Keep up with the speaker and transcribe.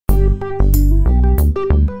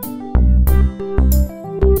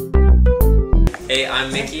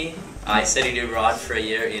I studied abroad for a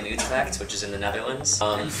year in Utrecht, which is in the Netherlands.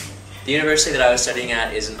 The university that I was studying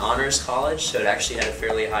at is an honors college, so it actually had a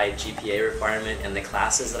fairly high GPA requirement, and the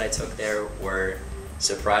classes that I took there were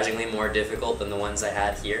surprisingly more difficult than the ones I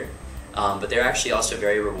had here. But they're actually also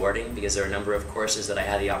very rewarding because there are a number of courses that I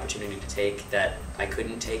had the opportunity to take that I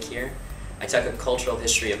couldn't take here. I took a cultural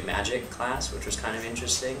history of magic class, which was kind of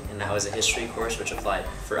interesting, and that was a history course which applied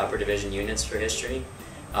for upper division units for history.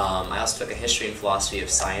 I also took a history and philosophy of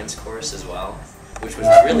science course as well, which was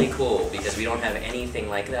really cool because we don't have anything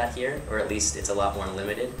like that here, or at least it's a lot more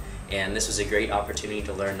limited. And this was a great opportunity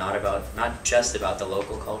to learn not just about the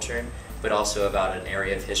local culture, but also about an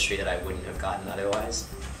area of history that I wouldn't have gotten otherwise.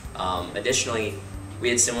 Additionally, we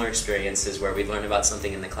had similar experiences where we'd learn about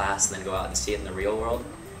something in the class and then go out and see it in the real world.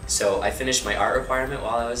 So I finished my art requirement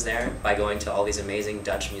while I was there by going to all these amazing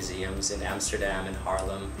Dutch museums in Amsterdam and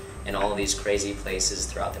Haarlem and all of these crazy places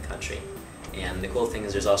throughout the country. And the cool thing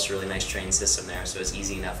is there's also a really nice train system there, so it's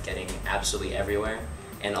easy enough getting absolutely everywhere.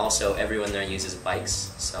 And also everyone there uses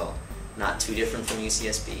bikes, so not too different from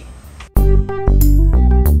UCSB.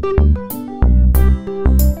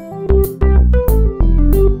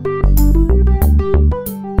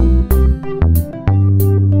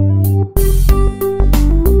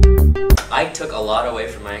 I took a lot away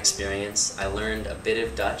from my experience. I learned a bit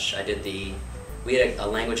of Dutch. We had a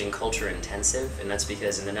language and culture intensive, and that's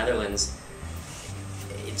because in the Netherlands,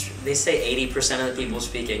 they say 80% of the people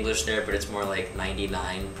speak English there, but it's more like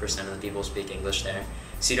 99% of the people speak English there.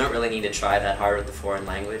 So you don't really need to try that hard with the foreign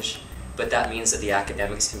language, but that means that the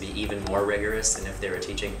academics can be even more rigorous than if they were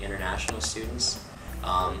teaching international students.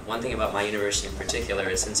 One thing about my university in particular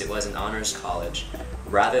is since it was an honors college,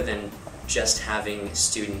 rather than just having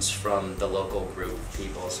students from the local group of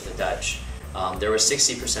people, so the Dutch, there was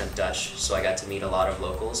 60% Dutch, so I got to meet a lot of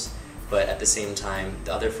locals. But at the same time,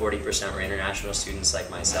 the other 40% were international students like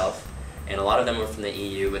myself, and a lot of them were from the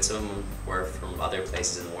EU, but some of them were from other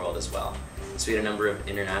places in the world as well. So we had a number of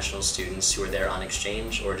international students who were there on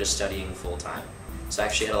exchange or just studying full-time. So I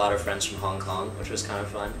actually had a lot of friends from Hong Kong, which was kind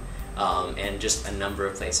of fun, and just a number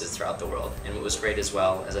of places throughout the world. And what was great as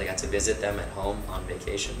well is I got to visit them at home on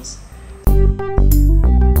vacations.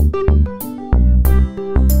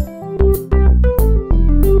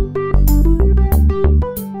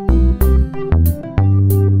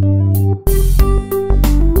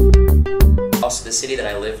 Also, the city that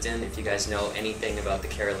I lived in, if you guys know anything about the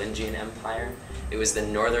Carolingian Empire, it was the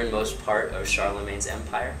northernmost part of Charlemagne's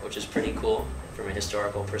empire, which is pretty cool from a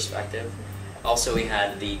historical perspective. Also, we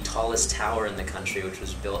had the tallest tower in the country, which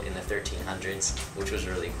was built in the 1300s, which was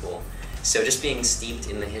really cool. So just being steeped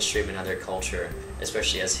in the history of another culture,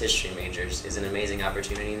 especially as history majors, is an amazing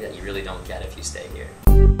opportunity that you really don't get if you stay here.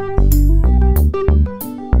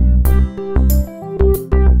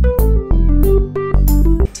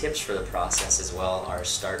 Tips for the process as well are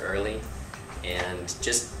start early and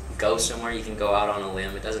just go somewhere. You can go out on a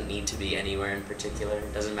limb. It doesn't need to be anywhere in particular.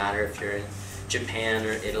 It doesn't matter if you're in Japan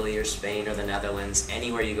or Italy or Spain or the Netherlands.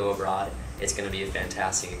 Anywhere you go abroad, it's going to be a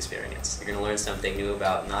fantastic experience. You're going to learn something new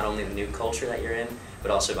about not only the new culture that you're in, but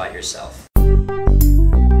also about yourself.